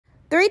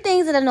3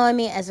 things that annoy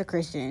me as a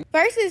Christian.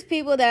 First is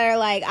people that are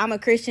like, I'm a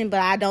Christian,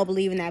 but I don't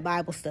believe in that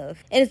Bible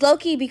stuff. And it's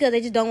low-key because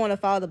they just don't want to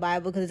follow the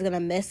Bible because it's going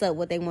to mess up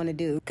what they want to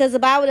do. Because the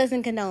Bible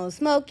doesn't condone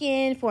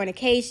smoking,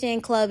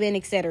 fornication, clubbing,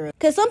 etc.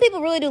 Because some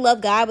people really do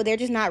love God, but they're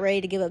just not ready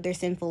to give up their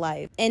sinful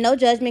life. And no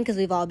judgment because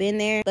we've all been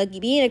there. But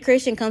being a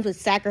Christian comes with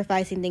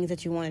sacrificing things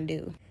that you want to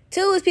do.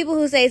 2 is people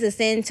who say it's a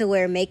sin to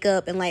wear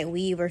makeup and like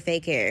weave or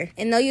fake hair.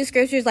 And they'll use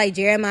scriptures like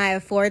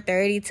Jeremiah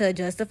 4:30 to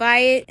justify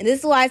it. And this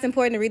is why it's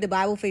important to read the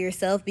Bible for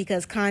yourself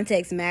because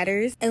context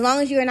matters. As long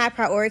as you are not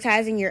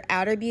prioritizing your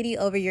outer beauty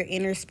over your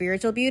inner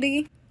spiritual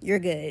beauty, you're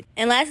good.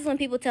 And last is when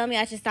people tell me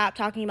I should stop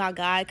talking about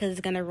God because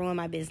it's going to ruin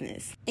my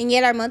business. And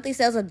yet our monthly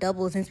sales have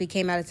doubled since we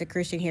came out as a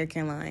Christian hair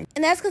care line.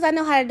 And that's because I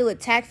know how to do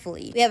it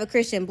tactfully. We have a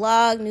Christian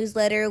blog,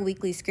 newsletter,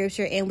 weekly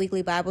scripture, and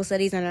weekly Bible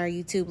studies on our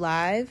YouTube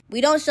Live.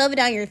 We don't shove it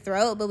down your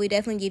throat, but we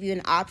definitely give you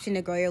an option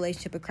to grow your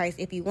relationship with Christ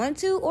if you want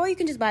to, or you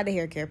can just buy the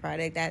hair care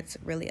product. That's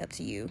really up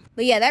to you.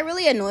 But yeah, that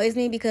really annoys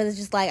me because it's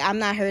just like I'm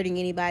not hurting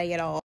anybody at all.